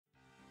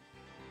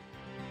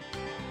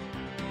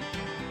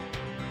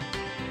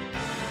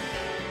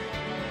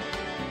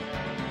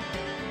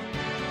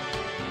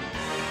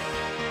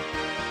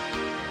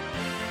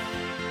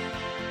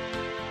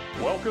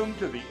Welcome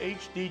to the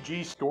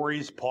HDG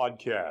Stories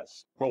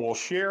podcast, where we'll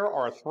share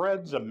our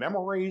threads of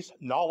memories,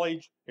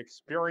 knowledge,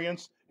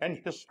 experience, and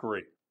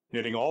history,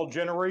 knitting all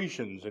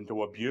generations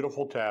into a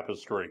beautiful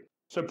tapestry.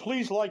 So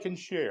please like and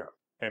share,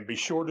 and be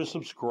sure to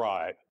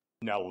subscribe.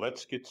 Now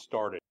let's get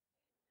started.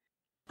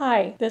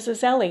 Hi, this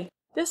is Ellie.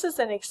 This is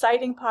an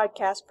exciting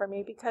podcast for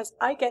me because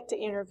I get to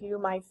interview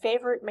my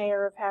favorite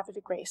mayor of Havre de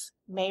Grace,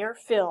 Mayor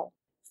Phil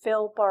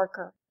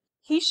Barker.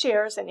 He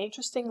shares an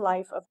interesting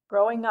life of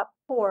growing up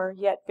poor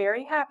yet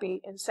very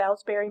happy in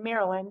Salisbury,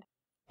 Maryland,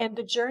 and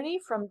the journey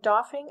from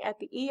doffing at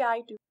the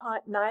E.I.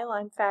 DuPont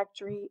nylon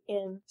factory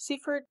in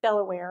Seaford,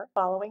 Delaware,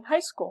 following high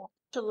school,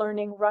 to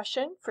learning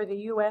Russian for the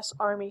U.S.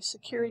 Army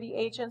Security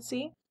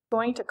Agency,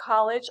 going to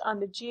college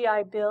on the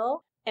GI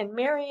Bill, and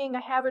marrying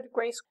a Havre de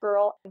Grace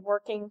girl and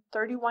working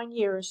 31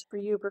 years for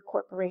Uber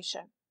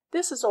Corporation.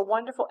 This is a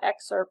wonderful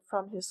excerpt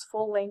from his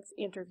full-length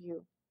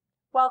interview.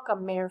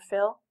 Welcome, Mayor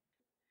Phil.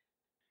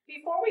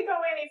 Before we go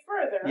any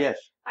further, yes,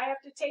 I have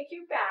to take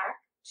you back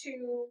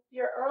to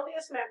your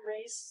earliest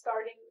memories,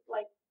 starting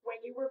like when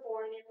you were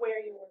born and where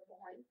you were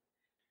born.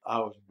 I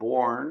was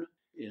born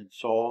in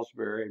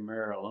Salisbury,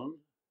 Maryland,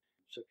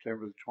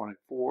 September the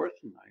 24th,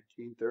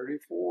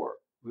 1934.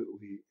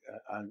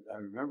 I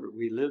remember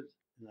we lived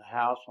in a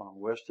house on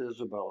West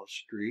Isabella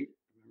Street.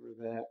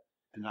 Remember that?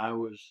 And I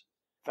was,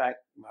 in fact,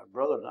 my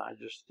brother and I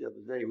just the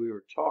other day, we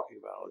were talking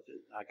about it.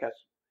 I got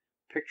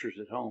some pictures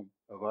at home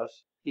of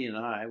us, he and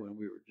I, when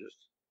we were just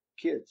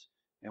kids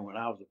and when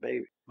I was a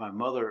baby. My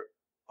mother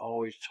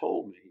always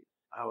told me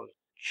I was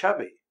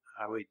chubby.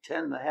 I weighed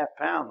 10.5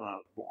 pounds when I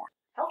was born.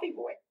 Healthy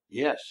boy.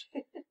 Yes.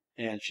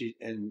 and she,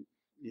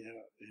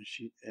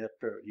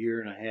 after a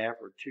year and a half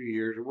or 2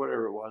 years or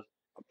whatever it was,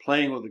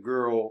 playing with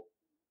a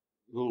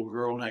little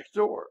girl next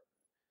door,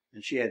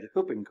 and she had the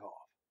whooping cough.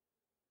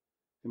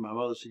 And my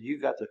mother said, "You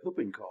got the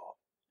whooping cough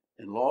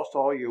and lost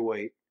all your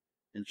weight,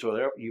 and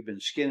so you've been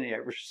skinny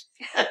ever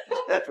since."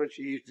 That's what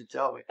she used to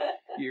tell me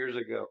years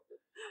ago.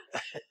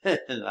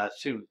 And I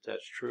assume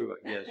that's true,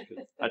 I guess,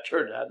 because I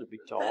turned out to be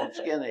tall and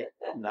skinny,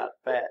 not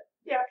fat,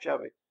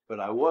 chubby. But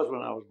I was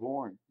when I was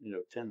born,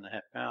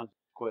 10.5 pounds,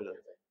 quite a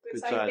good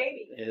size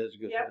baby. It is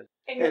a good size.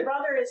 And your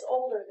brother is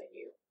older than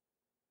you.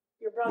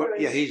 Your brother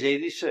is... Yeah, he's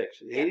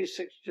 86.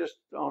 86 just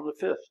on the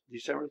 5th,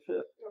 December the 5th.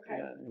 Okay.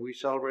 Yeah, and we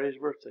celebrate his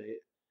birthday.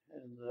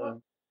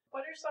 And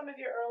what are some of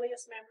your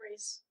earliest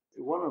memories?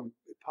 One of them,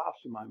 it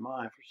pops in my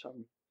mind for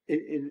some.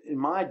 In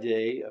my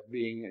day of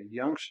being a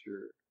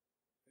youngster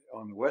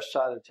on the west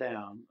side of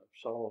town of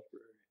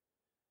Salisbury,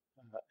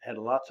 had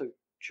lots of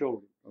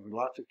children,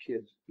 lots of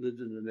kids lived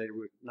in the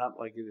neighborhood, not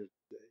like it is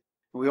today.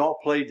 And we all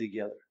played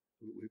together.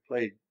 We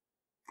played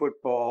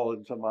football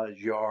in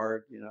somebody's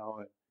yard,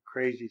 and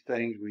crazy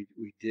things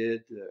we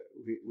did.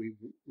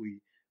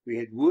 We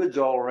had woods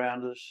all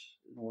around us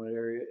in one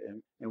area,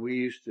 and we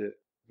used to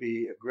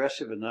be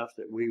aggressive enough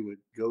that we would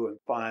go and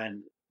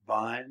find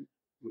vine.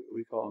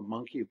 We call them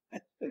monkey.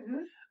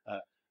 Mm-hmm.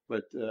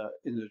 But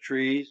in the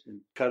trees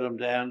and cut them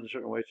down in a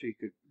certain way so you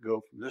could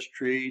go from this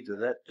tree to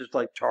that, just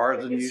like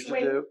Tarzan used to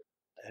do.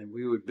 And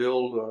we would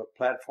build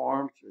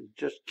platforms,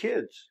 just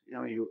kids.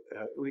 Of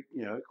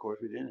course,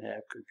 we didn't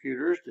have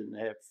computers, didn't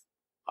have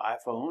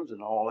iPhones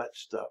and all that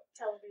stuff.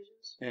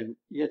 Televisions. And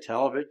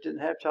television,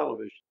 didn't have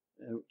television.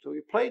 And so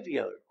we played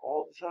together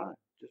all the time,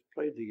 just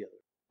played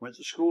together, went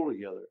to school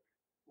together.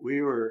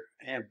 We were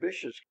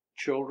ambitious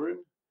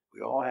children. We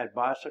all had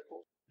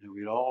bicycles, and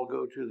we'd all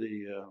go to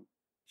the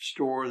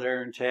store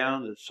there in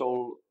town that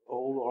sold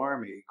old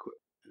Army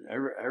equipment.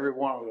 And every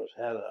one of us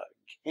had a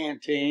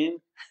canteen,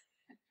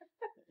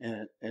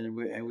 and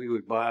we would we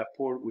bought a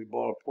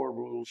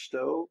portable little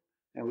stove,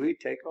 and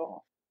we'd take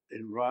off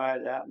and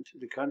ride out into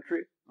the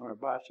country on our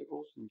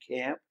bicycles and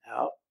camp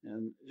out,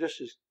 and just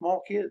as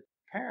small kids,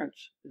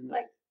 parents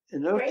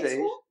in those days,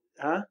 school?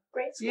 Huh?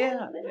 Grade school?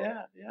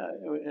 Yeah.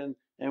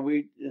 And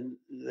we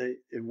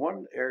in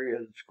one area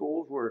of the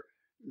schools where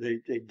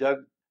they dug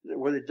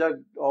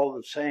all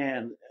the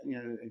sand,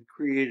 and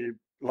created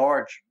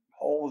large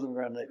holes in the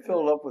ground. They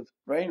filled up with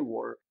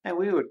rainwater, and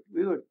we would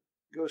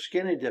go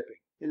skinny dipping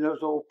in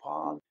those old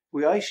ponds.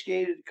 We ice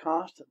skated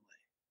constantly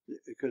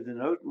because in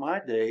my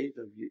days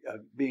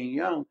of being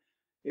young,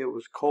 it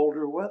was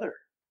colder weather.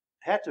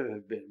 Had to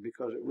have been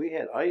because we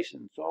had ice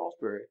in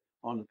Salisbury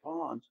on the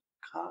ponds.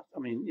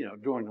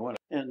 During the winter,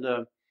 and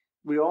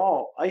we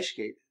all ice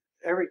skated.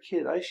 Every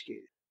kid ice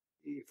skated.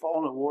 You fall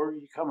in the water,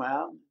 you come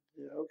out.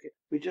 Okay.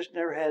 We just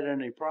never had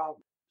any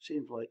problem.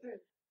 Seems like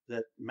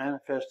that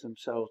manifest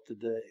themselves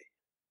today,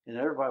 and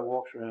everybody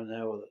walks around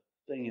now with a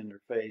thing in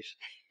their face.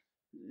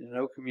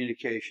 No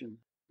communication.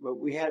 But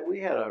we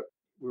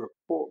were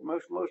poor.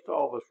 Most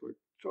all of us were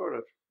sort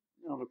of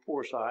on the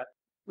poor side.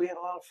 We had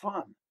a lot of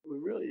fun. We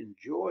really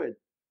enjoyed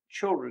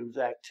children's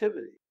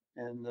activity,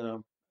 and.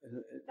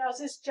 Now, is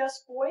this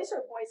just boys or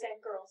boys and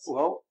girls?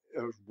 Well,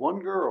 there was one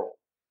girl.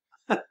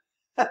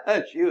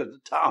 She was a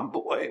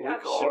tomboy, we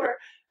call her.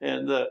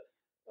 And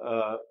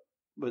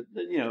but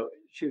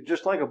she was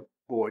just like a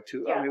boy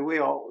too. Yeah. I mean, we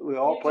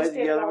all played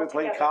together. We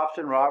played cops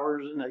and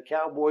robbers and the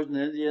cowboys and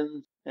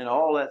Indians and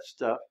all that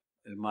stuff.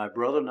 And my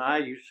brother and I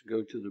used to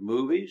go to the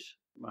movies.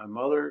 My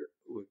mother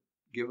would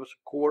give us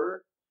a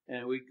quarter,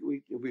 and we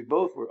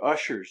both were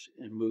ushers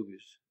in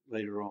movies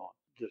later on,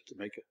 just to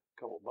make a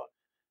couple bucks.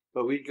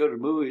 But we'd go to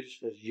movies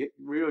as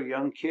real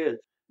young kids.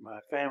 My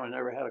family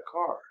never had a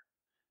car.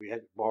 We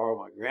had to borrow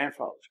my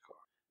grandfather's car.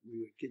 We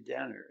would get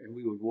down there and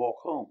we would walk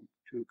home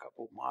to a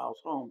couple of miles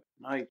home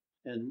at night,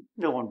 and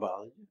no one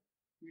bothered you.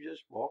 We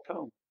just walked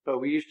home. But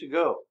we used to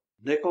go.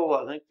 Nickel,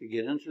 I think, to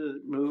get into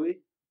the movie,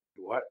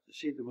 to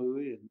see the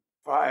movie. And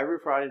every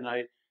Friday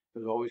night, it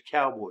was always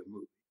cowboy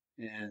movie.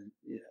 And,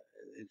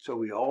 and so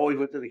we always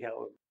went to the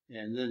cowboy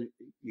movie. And then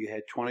you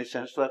had 20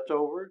 cents left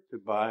over to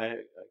buy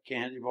a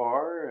candy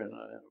bar and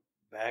a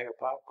bag of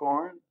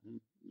popcorn, and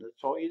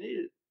that's all you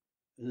needed.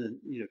 And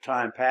then,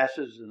 time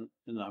passes,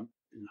 and I'm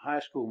in high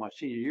school, my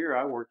senior year,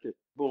 I worked at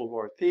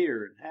Boulevard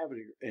Theater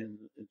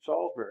in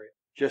Salisbury,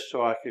 just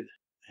so I could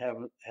have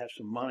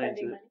some money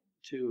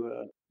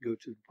to go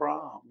to the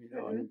prom,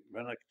 and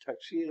rent a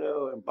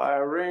tuxedo and buy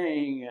a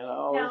ring and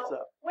all that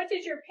stuff. What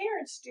did your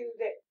parents do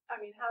how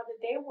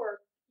did they work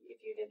if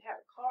you didn't have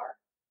a car?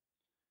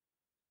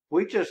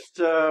 We just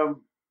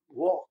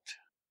walked,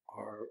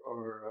 or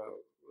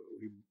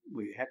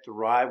we had to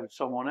ride with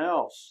someone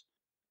else.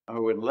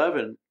 When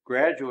Levin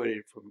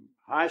graduated from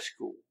high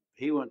school,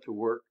 he went to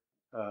work.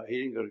 He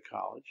didn't go to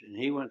college, and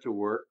he went to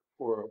work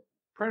for a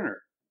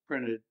printer,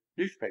 printed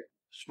newspaper.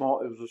 It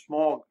was a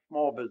small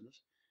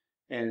business,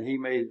 and he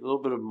made a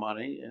little bit of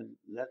money, and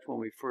that's when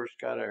we first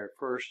got our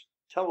first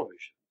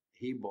television.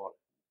 He bought it.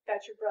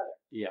 That's your brother.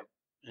 Yeah,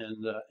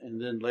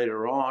 and then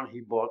later on,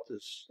 he bought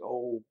this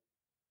old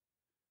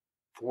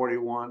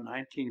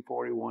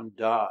 1941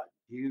 Dodge,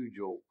 huge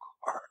old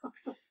car.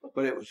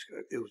 But it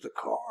was a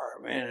car,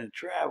 man, and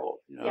traveled.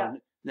 Yeah.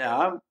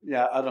 Now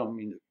I don't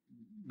mean to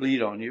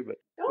bleed on you, but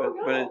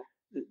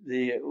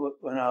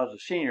when I was a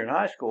senior in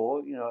high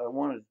school, I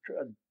wanted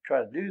to try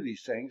to do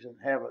these things and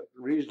have a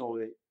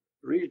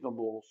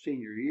reasonable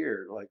senior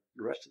year like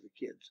the rest of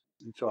the kids.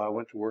 And so I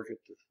went to work at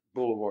the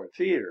Boulevard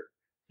Theater.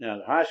 Now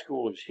the high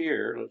school is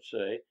here, let's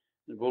say,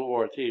 the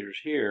Boulevard Theater's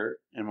here,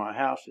 and my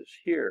house is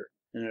here,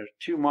 and there's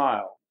 2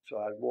 miles. So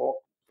I'd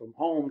walk from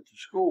home to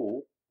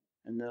school,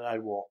 and then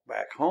I'd walk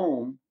back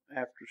home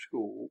after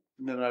school,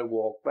 and then I'd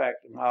walk back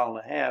a mile and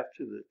a half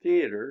to the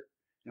theater,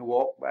 and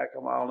walk back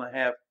a mile and a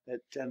half at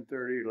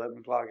 10:30, 11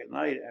 o'clock at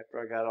night after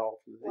I got off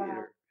the theater.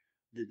 Wow.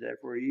 Did that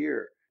for a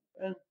year,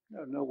 and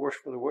no worse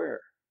for the wear.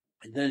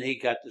 And then he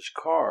got this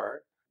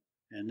car,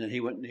 and then he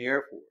went in the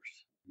Air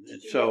Force,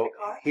 and so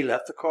he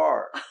left the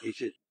car. He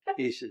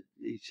said,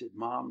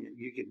 Mom,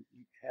 you can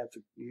have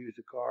to use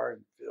the car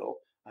and Phil.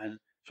 And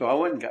so I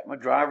went and got my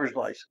driver's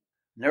license.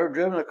 Never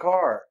driven a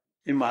car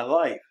in my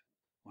life.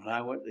 When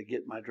I went to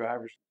get my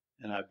driver's,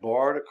 and I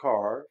borrowed a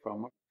car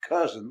from a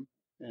cousin,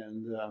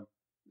 and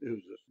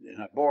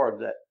I borrowed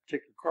that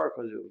particular car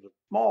because it was a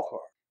small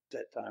car at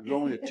that time. It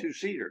was only a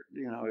 2-seater.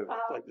 It was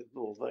like this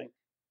little thing.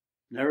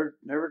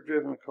 Never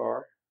driven a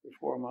car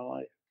before in my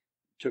life.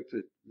 Took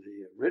the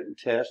written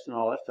test and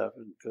all that stuff,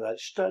 because I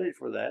studied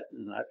for that,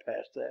 and I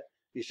passed that.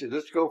 He said,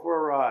 let's go for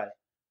a ride.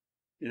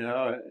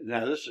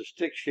 Now this is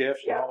stick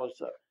shifts and all this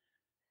stuff.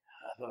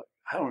 I thought,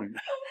 I don't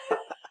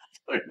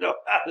even know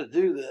how to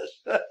do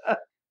this.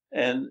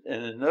 and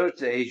in those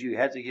days, you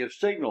had to give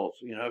signals.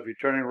 If you're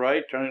turning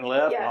right, turning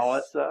left, and all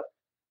that stuff,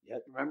 you had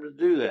to remember to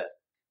do that.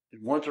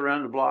 And once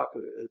around the block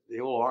at the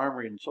old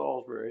armory in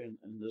Salisbury,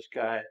 and this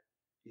guy,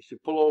 he said,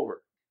 pull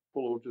over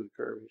to the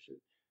curb.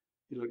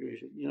 He looked at me and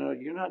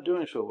said, you're not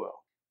doing so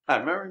well. I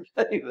remember him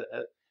saying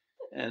that.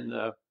 And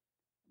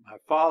my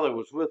father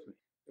was with me.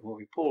 And when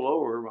we pulled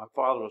over, my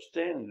father was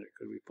standing there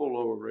because we pulled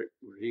over right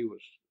where he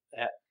was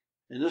at.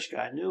 And this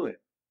guy knew him.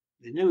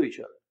 They knew each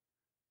other.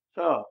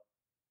 So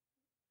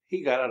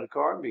he got out of the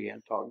car and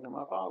began talking to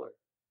my father.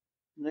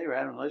 And they were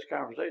having a nice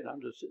conversation.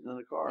 I'm just sitting in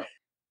the car.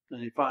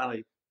 And he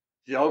finally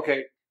said,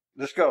 okay,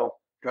 let's go.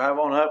 Drive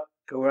on up,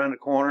 go around the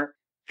corner,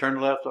 turn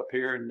left up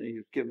here. And he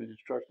was giving me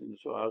instructions.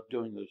 So I was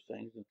doing those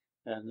things.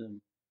 And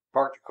then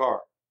parked the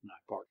car. And I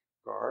parked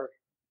the car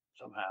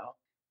somehow.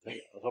 I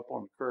was up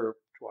on the curb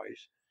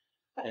twice.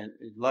 And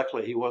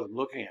luckily he wasn't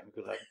looking at me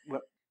because I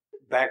went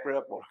back right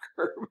up on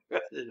the curb. I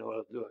didn't know what I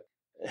was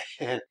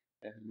doing.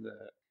 And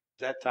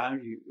that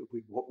time we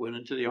went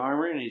into the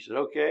armory, and he said,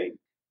 okay,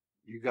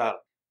 you got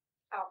it.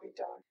 I'll be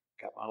darned.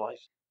 Got my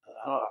license.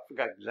 I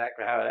forgot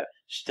exactly how that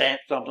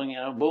stamped something,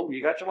 boom,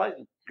 you got your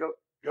license.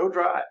 Go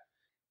drive.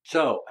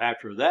 So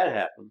after that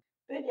happened,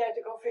 then you had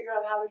to go figure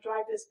out how to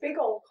drive this big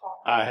old car.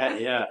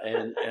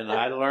 And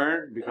I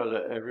learned because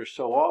every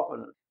so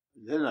often,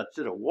 then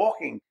instead of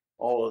walking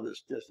all of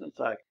this distance,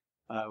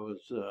 I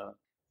was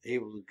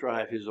able to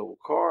drive his old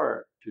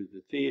car to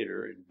the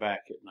theater and back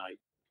at night.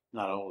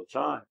 Not all the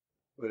time,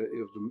 but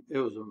it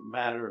was a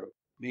matter of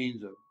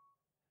means of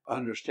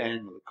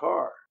understanding the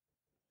car.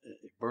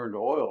 It burned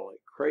oil like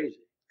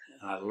crazy,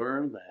 and I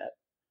learned that.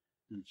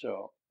 And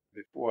so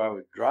before I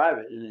would drive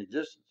it any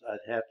distance,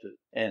 I'd have to.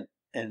 And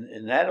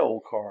in that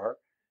old car,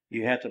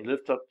 you had to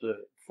lift up the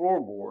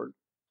floorboard,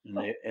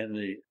 and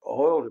the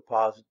oil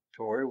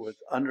depository was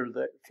under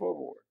that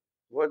floorboard.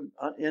 wasn't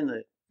in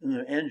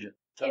the engine.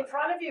 In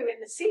front of you in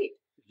the seat.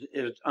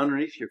 It was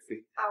underneath your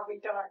feet. I'll be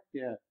darned.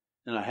 Yeah,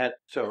 and I had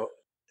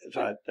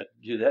I'd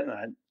do that,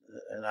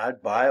 and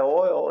I'd buy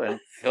oil and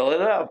fill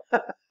it up.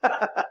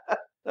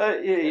 Yeah,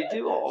 you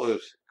do all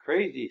those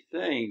crazy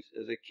things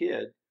as a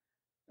kid,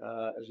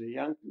 as a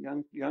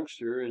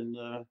youngster, and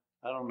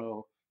I don't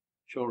know.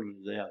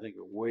 Children today, I think,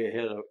 are way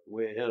ahead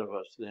of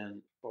us then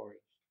as far as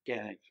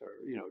mechanics or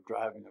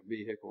driving a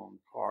vehicle and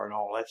car and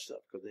all that stuff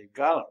because they've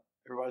got them.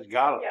 Everybody's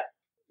got them. Yeah.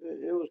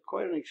 It was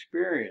quite an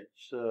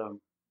experience.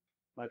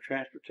 My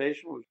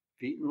transportation was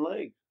feet and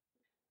legs.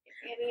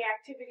 Any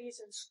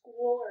activities in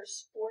school or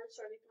sports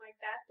or anything like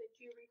that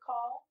you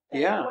recall?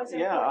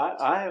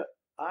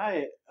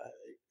 I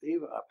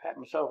pat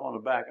myself on the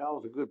back. I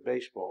was a good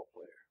baseball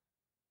player.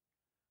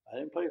 I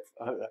didn't play.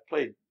 I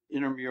played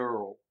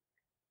intramural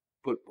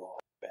football,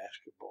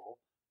 basketball,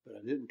 but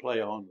I didn't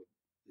play on the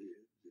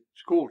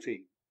school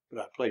team.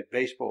 But I played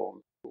baseball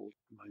in school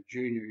my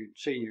junior and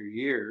senior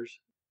years.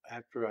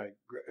 After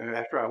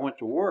I went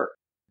to work,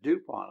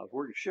 DuPont, I was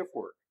working shift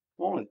work.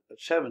 I'm only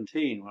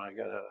 17 when I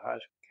got out of high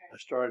school. Okay. I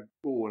started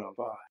school when I was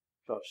 5.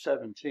 So I was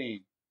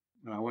 17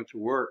 when I went to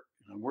work,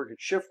 and I'm working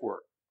shift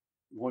work.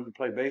 I wanted to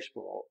play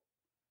baseball,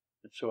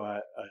 and so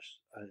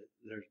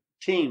there's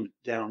a team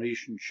down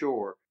Eastern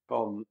Shore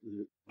called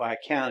the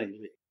Bi-County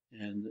League,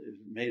 and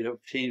it's made up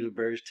of teams of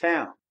various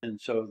towns. And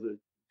so the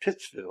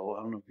Pittsville,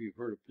 I don't know if you've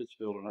heard of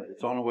Pittsville or not,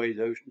 it's on the way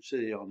to Ocean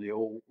City on the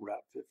old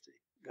Route 50.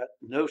 Got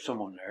to know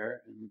someone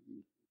there, and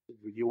said,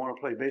 would you want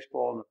to play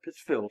baseball on the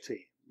Pittsville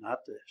team, not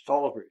the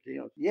Salisbury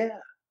team? Yeah,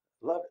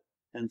 love it.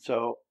 And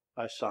so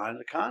I signed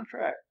a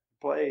contract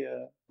to play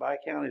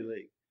Bi-County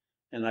League,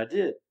 and I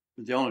did.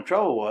 But the only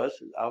trouble was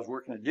I was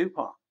working at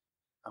DuPont.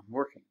 I'm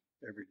working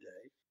every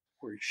day,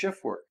 working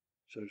shift work.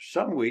 So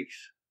some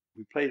weeks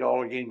we played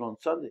all the games on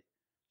Sunday.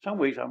 Some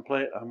weeks I'm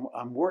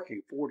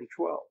working 4 to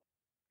 12.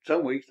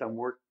 Some weeks I'm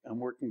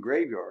working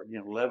graveyard,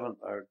 11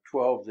 or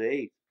 12 to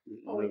 8.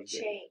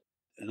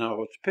 And I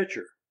was a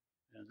pitcher,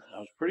 and I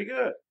was pretty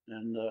good.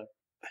 And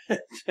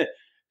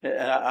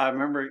I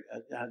remember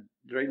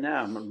right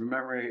now. I'm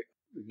remembering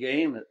the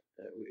game. It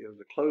was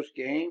a close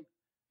game,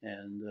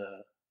 and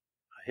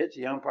I hit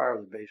the umpire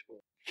with a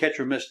baseball.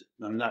 Catcher missed it.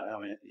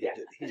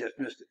 He just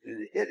missed it,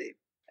 and it hit him,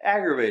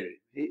 aggravated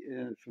him.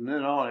 And from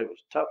then on, it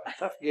was a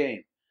tough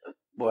game.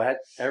 Boy,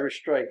 every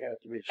strike had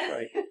to be a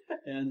strike.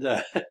 And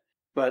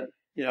but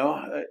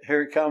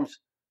here it comes.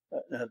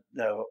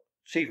 Now,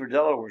 Seaford,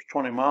 Delaware is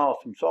 20 miles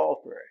from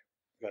Salisbury.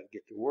 Got to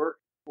get to work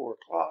 4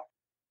 o'clock.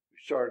 We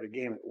started the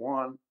game at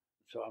 1,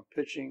 so I'm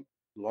pitching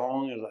as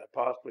long as I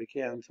possibly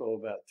can until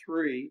about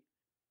 3,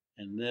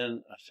 and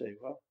then I say,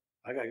 well,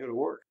 I got to go to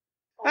work.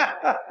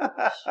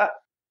 Oh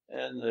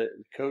and the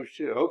coach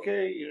said,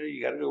 okay,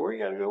 you got to go work.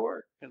 You got to go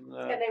work. And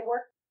they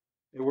worked.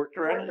 They worked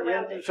around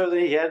it. So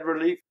they had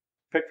relief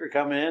pitcher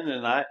come in,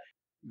 and I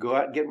go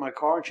out and get my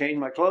car, change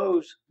my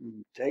clothes,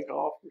 and take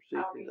off for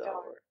Seaford,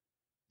 Delaware.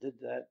 Did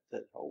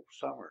that whole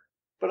summer.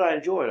 But I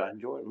enjoyed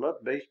it.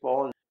 Loved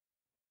baseball.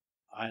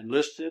 I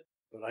enlisted,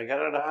 but I got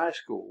out of high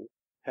school,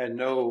 had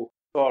no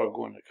thought of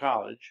going to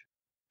college,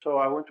 so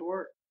I went to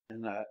work.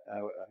 And I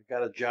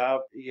got a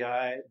job,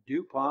 EI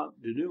DuPont,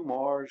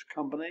 Mars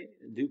Company,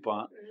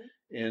 DuPont,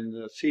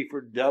 in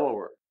Seaford,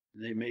 Delaware.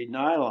 And they made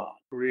nylon.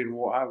 Korean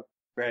War. I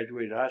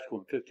graduated high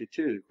school in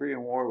 '52. The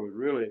Korean War was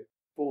really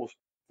full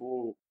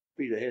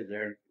speed ahead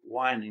there,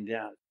 winding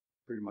down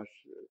pretty much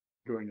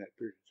during that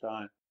period of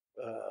time.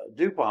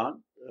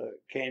 DuPont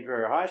came to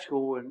our high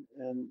school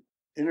and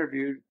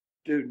interviewed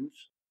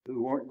students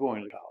who weren't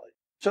going to college.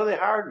 So they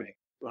hired me.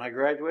 When I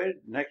graduated,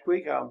 next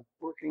week I'm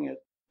working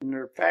in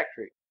their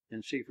factory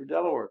in Seaford,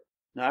 Delaware,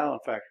 nylon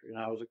factory, and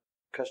I was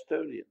a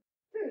custodian.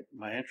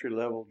 My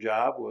entry-level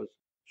job was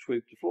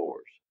sweep the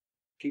floors,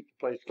 keep the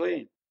place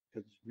clean,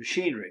 because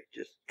machinery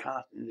just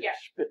constantly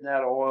spitting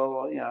out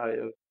oil.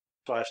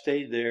 So I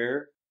stayed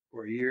there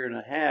for a year and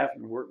a half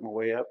and worked my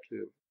way up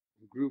to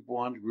Group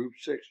 1 to Group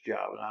 6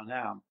 job, and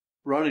now I'm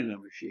running the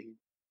machine.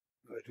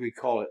 As we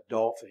call it,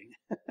 doffing,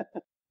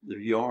 the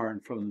yarn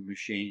from the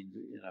machine,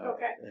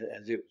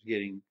 as it was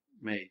getting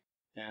made.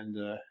 And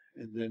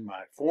then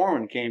my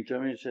foreman came to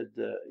me and said,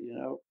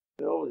 Bill,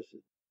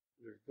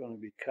 they're going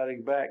to be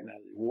cutting back now.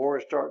 The war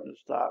is starting to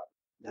stop.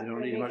 They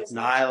don't need much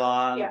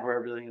nylon for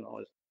everything and all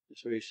this.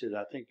 So he said,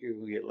 I think you're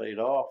going to get laid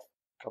off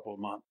a couple of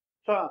months.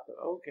 So I thought,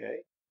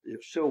 okay. It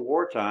was still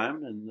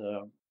wartime, and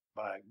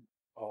by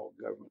all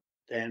government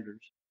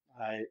standards,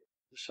 I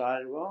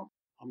decided, well,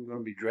 I'm going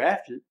to be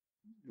drafted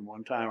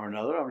one time or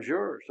another, I'm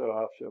sure. So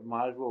I said,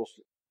 might as well.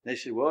 They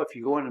said, well, if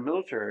you go in the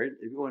military, if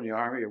you go in the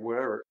Army or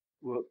whatever,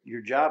 well,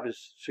 your job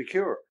is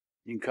secure.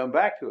 You can come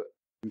back to it.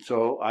 And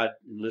so I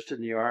enlisted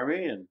in the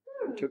Army and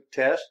took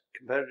tests,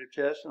 competitive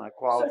tests, and I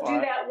qualified. So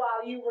do that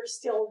while you were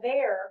still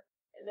there,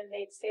 and then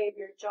they'd save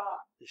your job.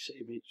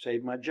 They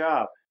saved my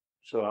job.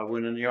 So I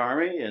went in the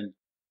Army and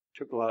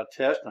took a lot of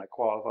tests, and I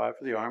qualified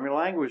for the Army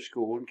Language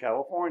School in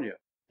California.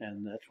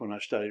 And that's when I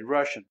studied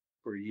Russian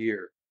for a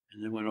year,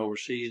 and then went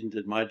overseas and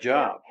did my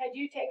job. Had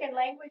you taken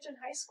language in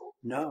high school?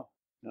 No.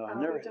 No, I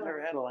never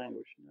had a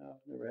language. No,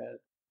 never had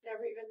it.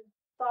 Never even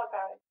thought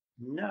about it.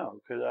 No,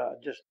 because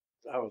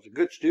I was a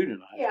good student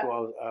in high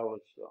school. I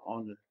was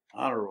on the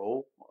honor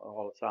roll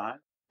all the time,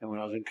 and when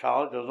I was in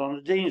college, I was on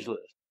the dean's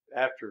list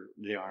after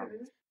the army.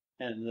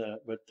 And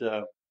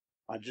but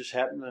I just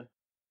happened to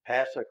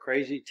pass a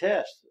crazy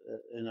test,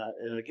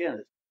 and again,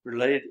 it's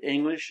related to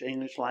English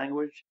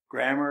language,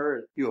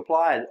 grammar. You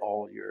applied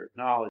all your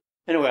knowledge.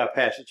 Anyway, I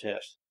passed the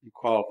test. You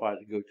qualified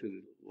to go to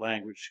the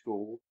language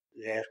school.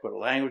 They asked, what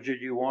language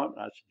did you want?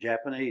 I said,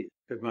 Japanese,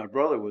 because my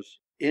brother was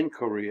in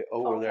Korea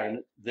over there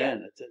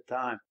then at that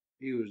time.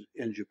 He was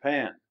in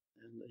Japan,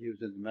 and he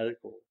was in the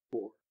medical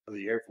corps of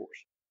the Air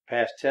Force.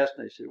 Passed test,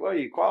 and they said, well,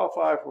 you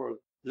qualify for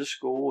this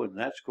school and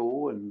that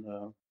school. And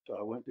so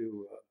I went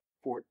to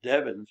Fort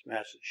Devens,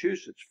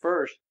 Massachusetts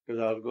first,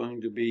 because I was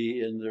going to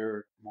be in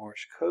their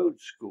Morse code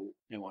school.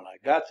 And when I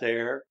got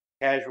there,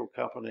 casual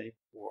company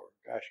for,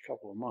 gosh, a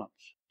couple of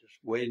months, just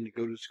waiting to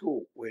go to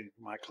school, waiting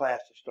for my class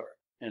to start.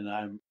 And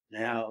I'm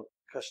now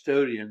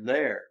custodian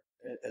there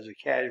as a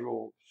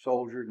casual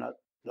soldier,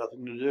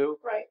 nothing to do.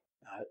 Right.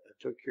 I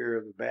took care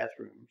of the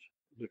bathrooms,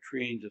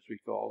 latrines as we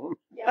call them.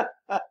 Yeah.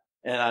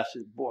 And I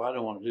said, boy, I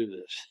don't want to do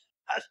this.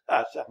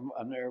 I said,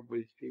 I'm there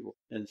with these people.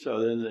 And so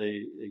then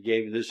they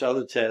gave me this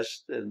other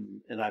test,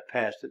 and I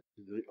passed it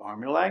to the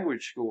Army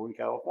Language School in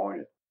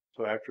California.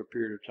 So after a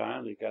period of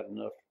time, they got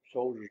enough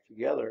soldiers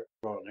together,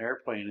 brought an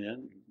airplane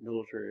in,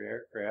 military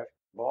aircraft,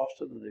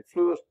 Boston, and they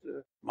flew us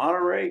to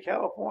Monterey,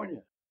 California.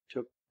 It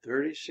took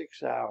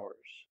 36 hours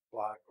to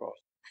fly across.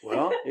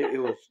 Well, it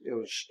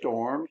was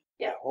stormed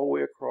the whole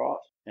way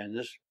across, and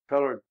this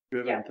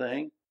propeller-driven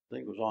thing, I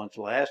think it was on its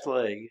last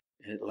leg,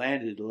 and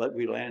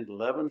we landed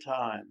 11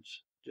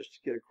 times just to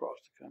get across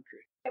the country.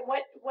 And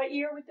what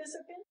year would this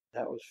have been?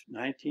 That was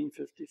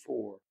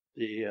 1954.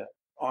 The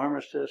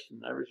armistice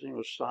and everything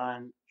was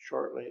signed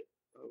shortly,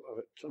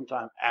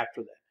 sometime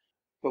after that.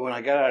 But when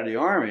I got out of the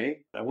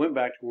Army, I went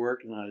back to work,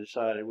 and I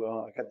decided,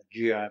 well, I got the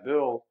GI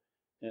Bill,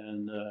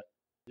 and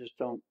just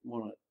don't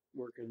want to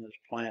work in this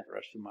plant the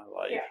rest of my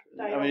life.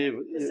 Yeah, I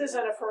mean, this isn't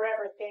a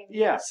forever thing.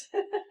 Yeah.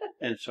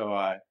 And so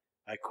I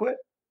quit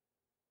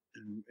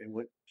and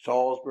went to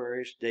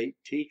Salisbury State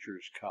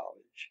Teachers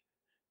College,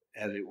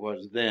 as it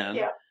was then.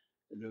 Yeah.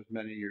 And it was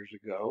many years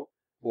ago.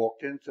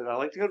 Walked in and said, I'd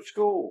like to go to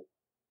school.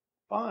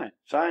 Fine,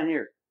 sign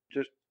here.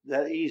 Just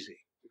that easy.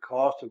 The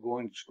cost of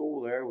going to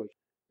school there was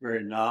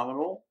very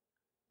nominal.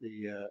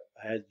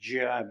 I had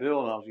GI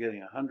Bill, and I was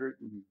getting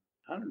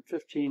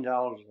 $115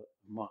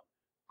 a month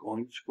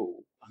going to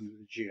school under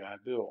the GI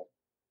Bill.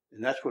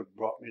 And that's what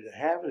brought me to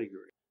have a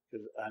degree.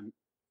 Because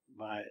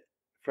my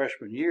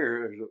freshman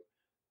year,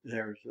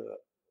 there's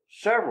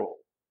several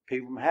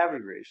people from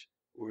Harvard degrees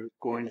were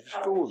going to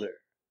school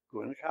there,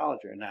 going to college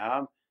there.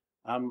 Now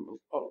I'm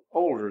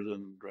older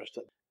than the rest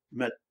of them.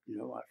 Met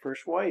my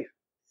first wife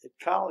at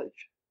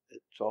college, at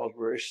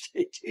Salisbury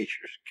State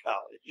Teachers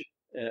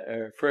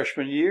College,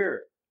 freshman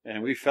year,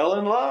 and we fell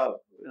in love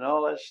and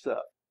all that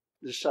stuff.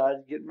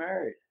 Decided to get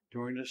married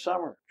during the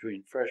summer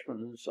between freshman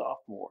and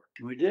sophomore,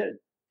 and we did.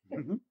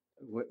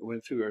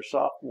 Went through our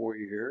sophomore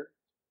year.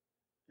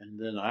 And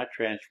then I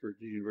transferred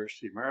to the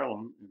University of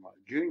Maryland in my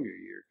junior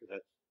year, because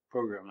that's the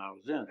program I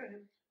was in.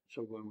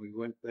 So when we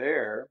went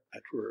there,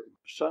 that's where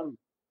my son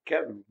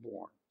Kevin was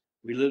born.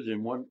 We lived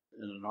in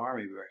an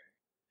army barrack.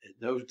 In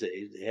those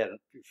days, they had,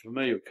 if you're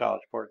familiar with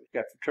College Park, they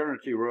got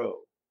Fraternity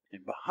Row.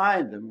 And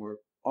behind them were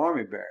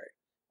army barracks,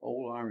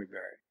 old army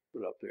barracks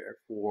put up there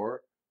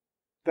for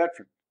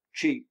veterans,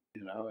 cheap,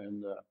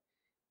 and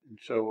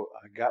so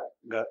I got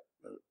a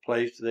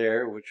place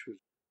there, which was,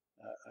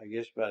 I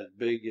guess, about as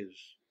big as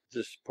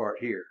this part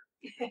here.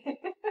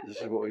 This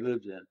is what we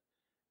lived in,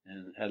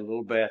 and had a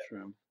little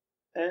bathroom,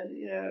 and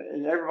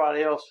and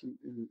everybody else.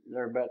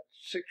 There are about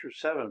 6 or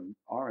 7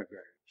 army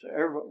barracks, so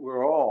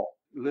we're all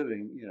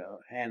living,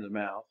 hand to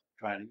mouth,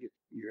 trying to get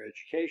your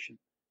education.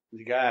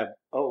 The guy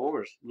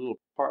over us, little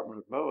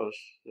apartment above us,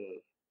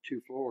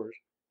 2 floors,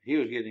 he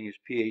was getting his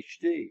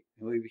PhD,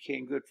 and we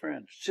became good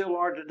friends. Still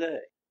are today.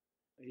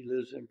 He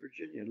lives in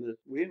Virginia, lives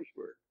in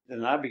Williamsburg.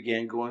 And I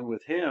began going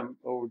with him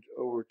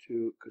over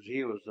to, because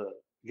he was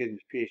getting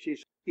his PhD.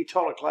 So he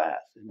taught a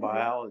class in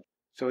biology.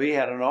 So he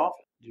had an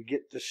office to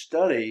get to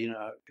study,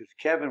 because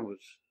Kevin was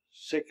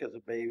sick as a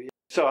baby.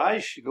 So I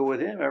used to go with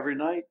him every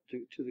night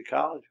to the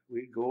college.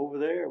 We'd go over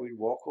there. We'd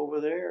walk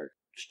over there,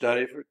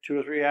 study for 2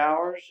 or 3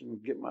 hours,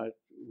 and get my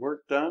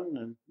work done.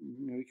 And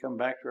we'd come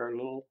back to our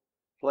little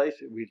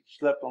place. We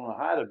slept on a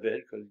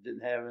hide-a-bed because we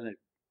didn't have any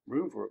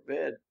room for a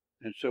bed.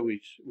 And so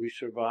we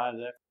survived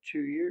that for 2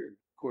 years.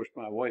 Of course,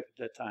 my wife at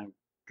that time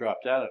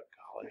dropped out of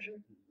college.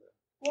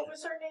 What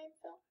was her name,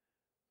 Phil?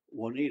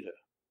 Juanita.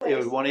 It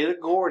was Juanita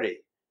Gordy.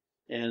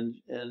 And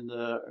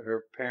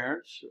her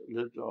parents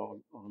lived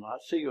on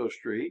Otsego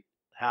Street.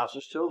 The house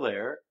is still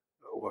there.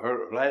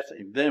 Her last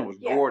name then was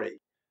Gordy.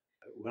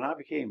 When I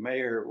became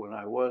mayor,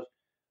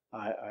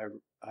 I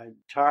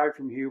retired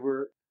from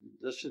Huber.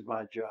 This is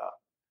my job.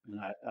 And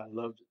I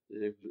loved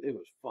it. It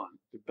was fun.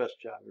 The best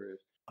job there is.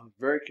 I was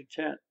very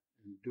content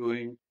in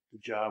doing the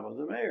job of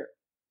the mayor.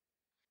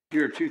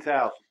 Year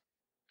 2000,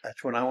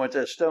 That's when I went to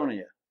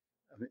Estonia.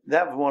 I mean,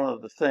 that was one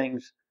of the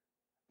things,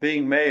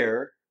 being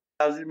mayor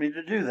allowed me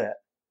to do that.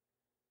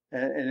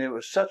 And it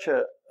was such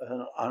an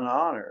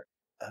honor,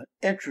 an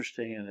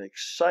interesting and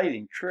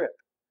exciting trip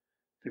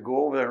to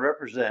go over there and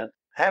represent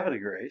Havre de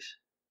Grace.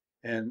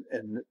 And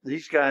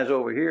these guys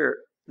over here,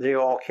 they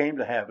all came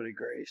to Havre de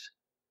Grace,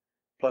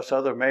 plus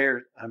other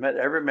mayors. I met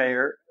every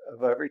mayor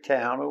of every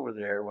town over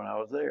there when I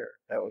was there.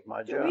 That was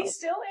my job. Do we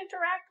still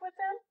interact with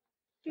them?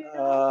 Do you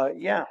know?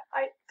 Yeah.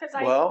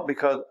 Well,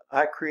 because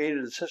I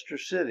created a sister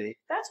city.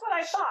 That's what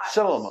I thought.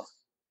 Silima.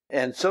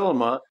 And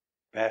Silima,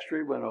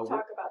 Pastor went over.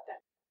 Talk about that.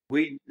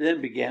 We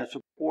then began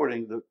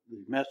supporting the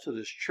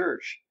Methodist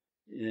Church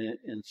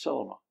in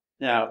Silima.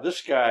 Now,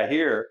 this guy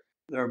here,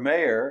 their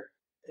mayor,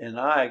 and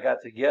I got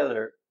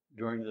together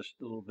during this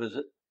little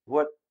visit.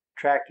 What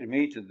attracted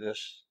me to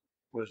this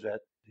was that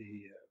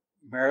the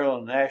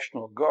Maryland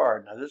National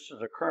Guard, now this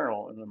is a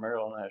colonel in the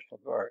Maryland National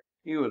Guard.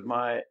 He was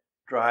my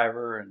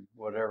driver and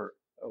whatever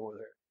over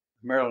there.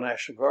 The Maryland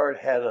National Guard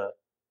had a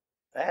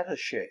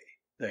attaché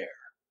there,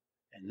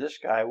 and this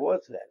guy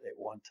was that at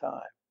one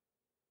time.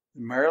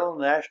 The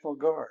Maryland National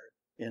Guard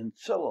in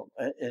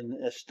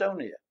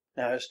Estonia.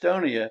 Now,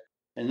 Estonia,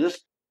 and this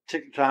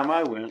particular time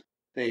I went,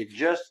 they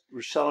just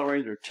were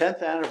celebrating their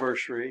 10th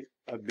anniversary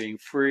of being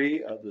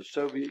free of the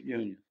Soviet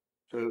Union.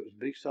 So it was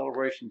a big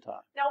celebration time.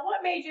 Now,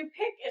 what made you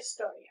pick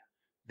Estonia?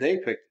 They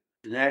picked it.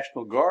 The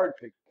National Guard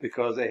picked it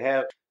because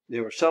they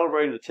were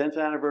celebrating the 10th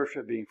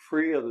anniversary of being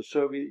free of the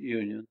Soviet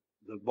Union,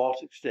 the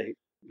Baltic states,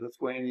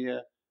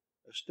 Lithuania,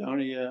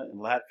 Estonia, and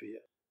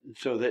Latvia. And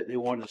so they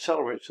wanted to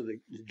celebrate. So the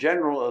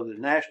general of the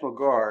National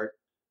Guard,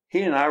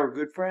 he and I were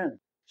good friends.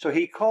 So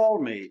he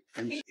called me,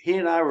 and he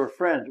and I were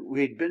friends.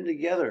 We had been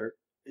together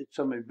at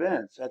some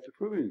events at the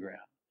Proving Ground,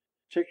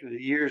 particularly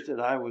the years that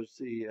I was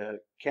the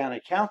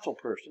county council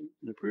person.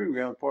 The Proving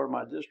Ground was part of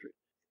my district.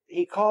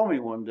 He called me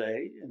one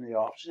day in the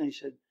office, and he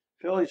said,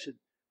 Phil, he said,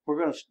 we're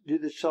going to do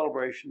this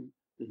celebration.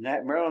 The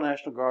Maryland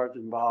National Guard's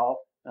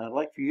involved, and I'd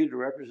like for you to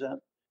represent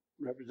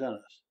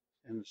us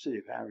in the city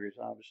of Havre de Grace,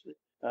 obviously,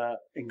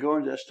 and go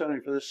into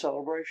Estonia for this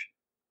celebration.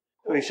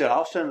 So he said,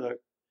 I'll send the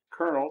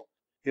colonel.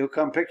 He'll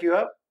come pick you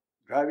up,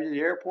 drive you to the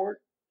airport,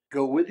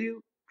 go with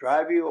you,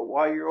 drive you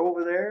while you're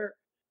over there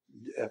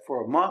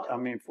for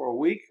a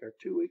week or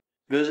 2 weeks,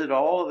 visit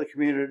all of the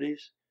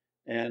communities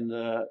and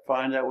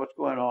find out what's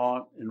going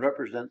on and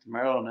represent the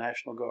Maryland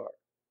National Guard.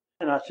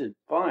 And I said,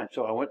 fine.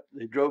 So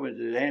they drove me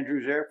to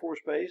Andrews Air Force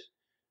Base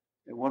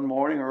one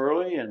morning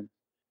early and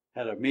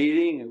had a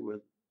meeting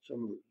with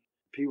some of the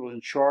people in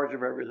charge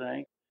of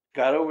everything.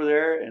 Got over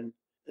there, and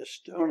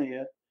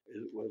Estonia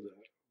was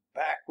a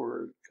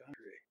backward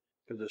country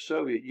because the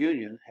Soviet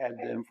Union had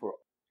them for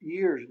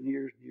years and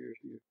years and years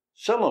and years.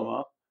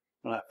 Silima,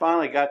 when I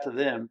finally got to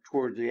them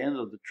towards the end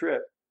of the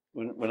trip,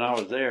 when I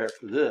was there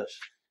for this,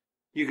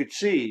 you could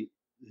see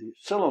the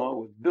Silima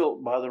was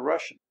built by the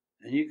Russians,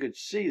 and you could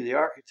see the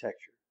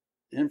architecture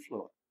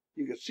influence.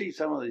 You could see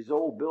some of these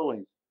old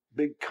buildings,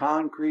 big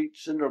concrete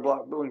cinder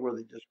block buildings where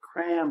they just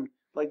crammed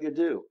like they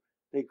do.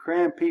 They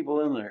cram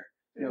people in there.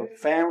 You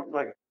know,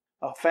 like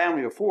a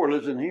family of 4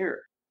 lives in here.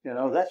 You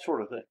know, that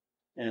sort of thing.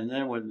 And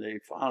then when they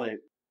finally,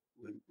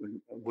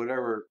 when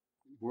whatever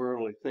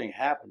worldly thing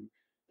happened,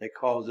 they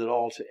caused it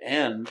all to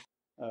end.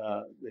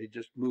 They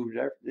just moved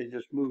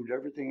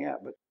everything out.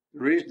 But the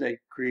reason they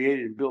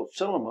created and built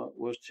Silima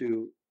was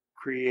to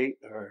create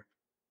or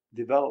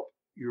develop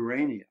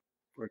uranium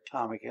for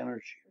atomic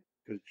energy,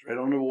 because it's right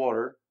on the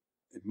water.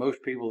 And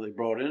most people they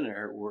brought in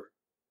there were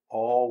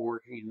all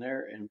working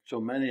there, and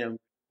so many of them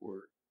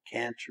were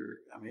cancer.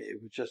 I mean,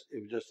 it was just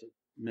a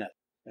mess.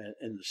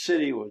 And the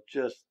city was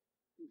just,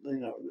 you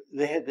know,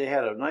 they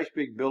had a nice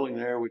big building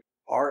there with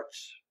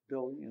arts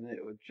building, and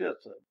it was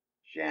just a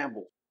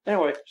shambles.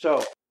 Anyway,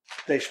 so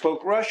they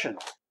spoke Russian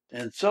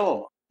in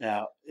Silima.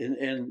 Now,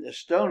 in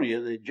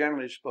Estonia, they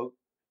generally spoke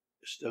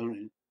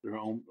Estonian, their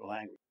own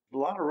language. A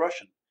lot of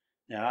Russian.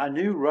 Now, I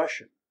knew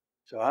Russian,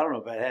 so I don't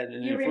know if I had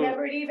any. You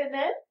remember it even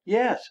then?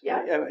 Yes.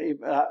 Yeah.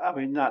 I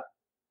mean, not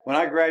when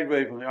I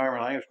graduated from the Army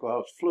Language School, I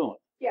was fluent.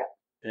 Yeah.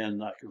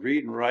 And I could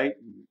read and write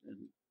and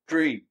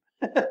dream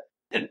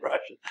in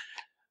Russian.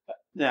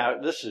 Now,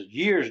 this is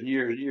years and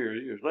years and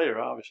years later,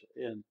 obviously,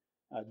 and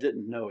I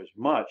didn't know as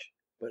much,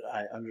 but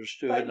I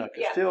understood, and I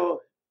could still.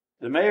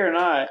 The mayor and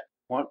I,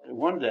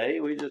 one day,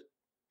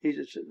 he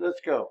just said,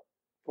 "Let's go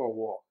for a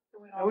walk."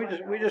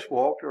 And we just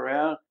walked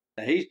around,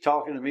 and he's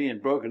talking to me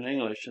in broken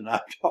English, and I'm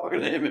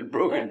talking to him in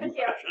broken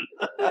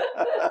Russian.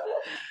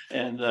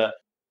 And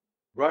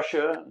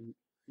Russia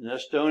and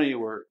Estonia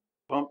were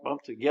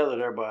bumped together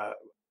there by a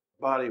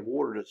body of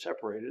water that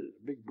separated it,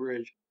 a big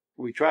bridge.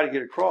 We tried to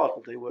get across,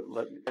 but they wouldn't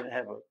let me. I didn't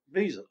have a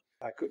visa.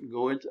 I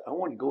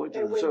wanted to go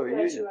into the Soviet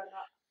Union.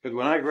 Because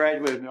when I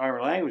graduated from the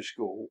Army Language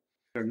School,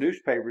 there were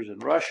newspapers in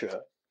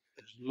Russia,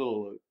 as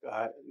little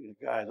guy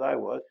as I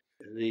was,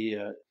 they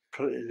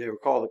were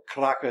called the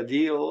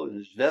Krokodil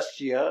and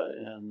Izvestia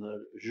and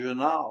the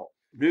Journal.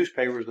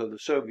 Newspapers of the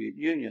Soviet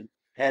Union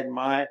had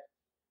my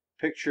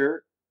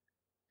picture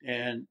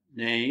and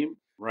name,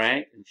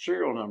 rank, and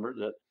serial number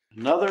that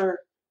another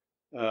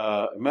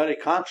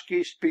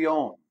amerikanский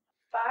шпион.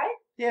 Spy?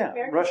 Yeah,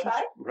 American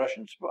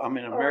Russian, spy?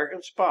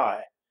 American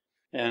spy,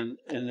 and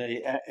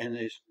they.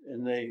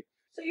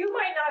 So you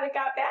might not have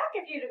got back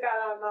if you'd have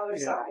got on the other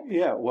side.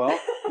 Yeah. Well,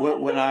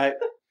 when I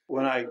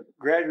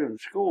graduated from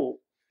school,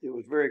 it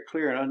was very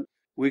clear, and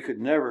we could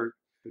never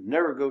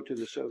go to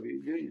the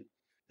Soviet Union.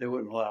 They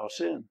wouldn't allow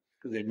us in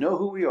because they know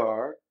who we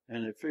are,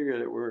 and they figure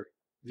that we're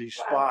these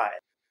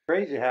spies.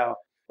 Crazy how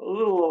a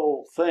little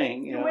old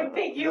thing, You wouldn't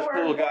think you this were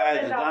little guy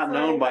is enough not for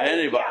known by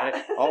anybody.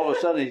 Yeah. All of a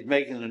sudden, he's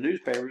making the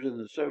newspapers in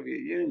the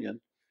Soviet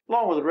Union,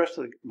 along with the rest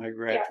of my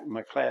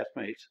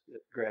classmates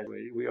that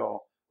graduated.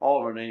 All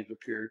of our names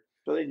appeared,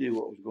 so they knew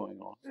what was going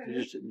on. They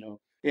just didn't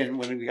know. And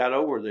when we got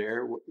over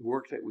there, the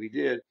work that we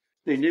did,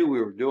 they knew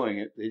we were doing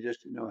it. They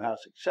just didn't know how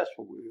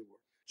successful we were.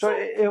 So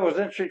it was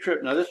an interesting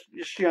trip. Now, this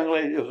young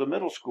lady, it was a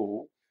middle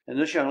school, and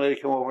this young lady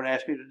came over and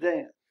asked me to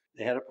dance.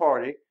 They had a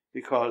party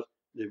because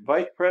the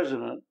vice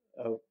president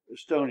of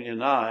Estonia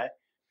and I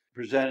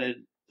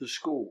presented the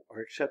school, or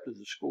accepted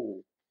the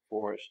school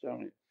for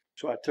Estonia.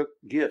 So I took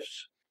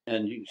gifts,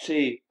 and you can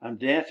see I'm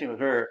dancing with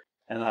her,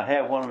 and I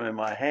have one of them in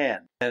my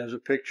hand. And it's a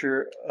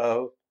picture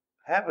of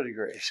Happy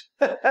Grace.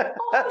 Oh,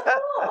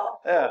 cool.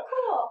 Yeah.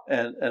 Cool.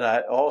 And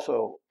I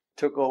also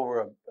took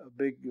over a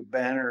big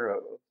banner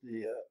of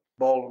the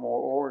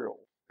Baltimore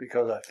Orioles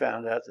because I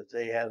found out that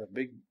they had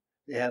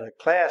a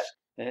class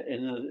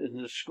in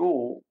the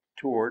school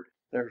toured.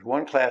 There was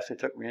one class they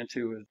took me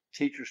into where the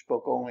teacher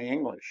spoke only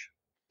English,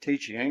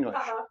 teaching English.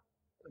 Uh-huh.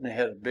 And they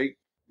had a big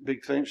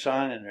thing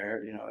sign in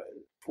there,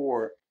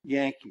 for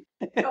Yankee.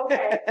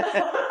 Okay.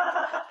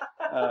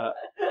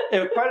 It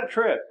was quite a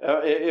trip.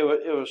 It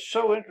was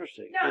so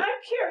interesting. Now,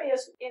 I'm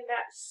curious, in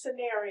that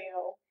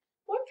scenario,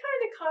 what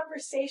kind of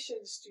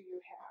conversations do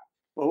you have?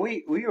 Well,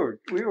 we were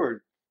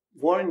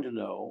wanting to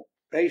know,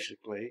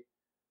 basically,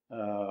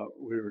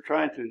 we were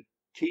trying to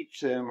teach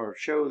them or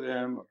show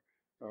them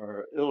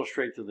or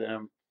illustrate to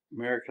them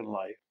American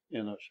life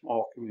in a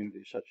small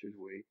community such as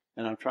we.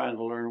 And I'm trying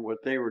to learn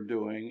what they were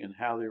doing and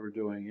how they were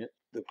doing it,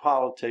 the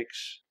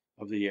politics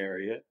of the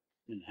area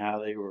and how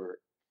they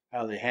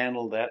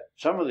handled that.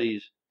 Some of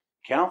these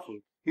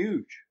councils,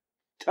 huge,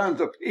 tons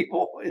of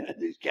people in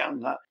these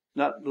councils,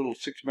 not little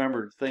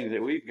 6-member things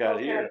that we've got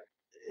here.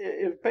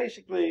 It's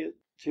basically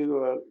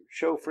to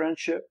show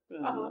friendship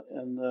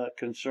and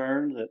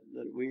concern that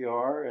we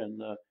are,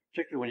 and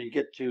particularly when you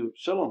get to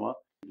Silima,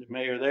 the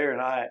mayor there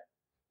and I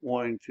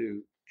wanting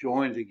to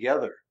join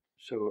together.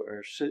 So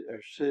our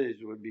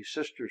cities would be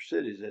sister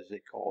cities, as they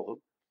call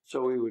them.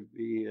 So we would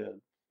be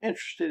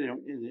interested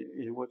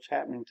in what's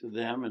happening to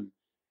them and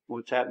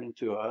what's happening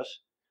to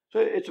us. So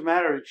it's a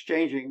matter of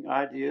exchanging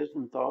ideas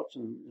and thoughts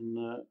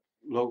in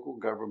local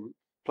government.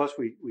 Plus,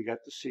 we got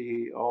to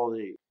see all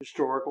the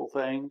historical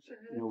things.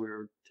 Mm-hmm. We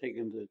were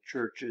taken to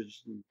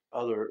churches and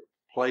other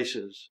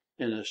places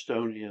in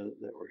Estonia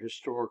that were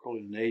historical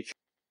in nature.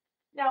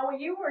 Now, when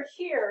you were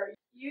here,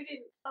 you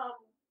didn't come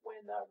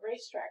when the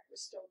racetrack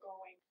was still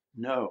going.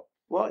 No.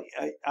 Well,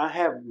 I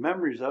have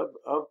memories of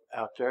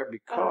out there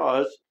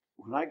because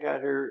when I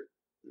got here,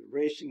 the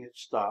racing had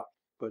stopped,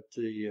 but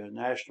the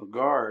National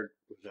Guard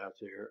was out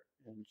there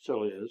and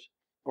still is.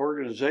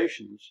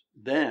 Organizations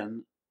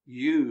then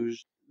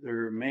used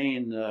their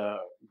main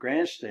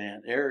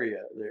grandstand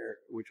area there,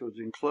 which was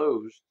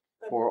enclosed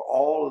for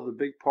all of the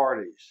big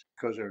parties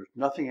because there was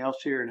nothing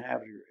else here in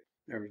Havertide.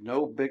 There was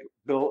no big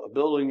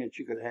building that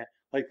you could have,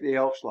 like the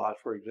Elks Lodge,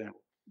 for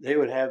example. They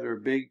would have their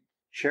big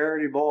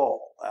charity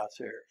ball out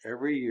there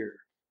every year.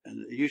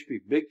 And it used to be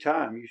big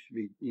time. It used to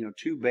be,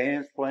 2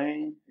 bands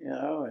playing,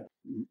 and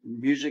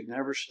music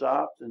never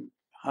stopped. And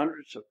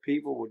hundreds of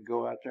people would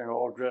go out there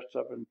all dressed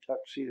up in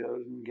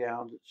tuxedos and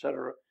gowns,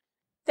 etc.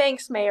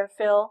 Thanks, Mayor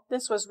Phil.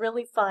 This was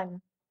really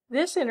fun.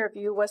 This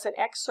interview was an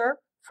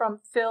excerpt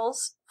from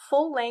Phil's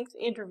full-length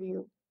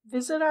interview.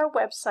 Visit our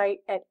website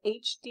at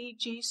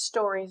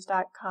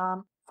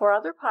hdgstories.com for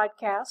other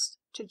podcasts,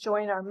 to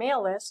join our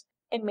mail list,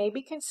 and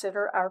maybe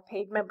consider our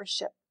paid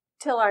membership.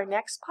 Till our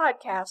next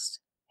podcast,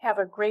 have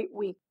a great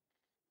week.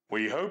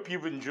 We hope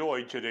you've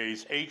enjoyed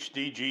today's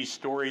HDG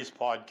Stories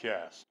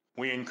podcast.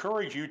 We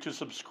encourage you to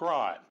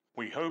subscribe.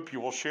 We hope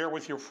you will share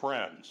with your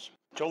friends.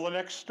 Till the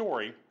next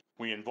story,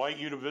 we invite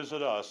you to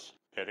visit us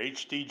at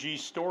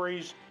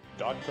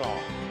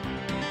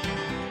hdgstories.com.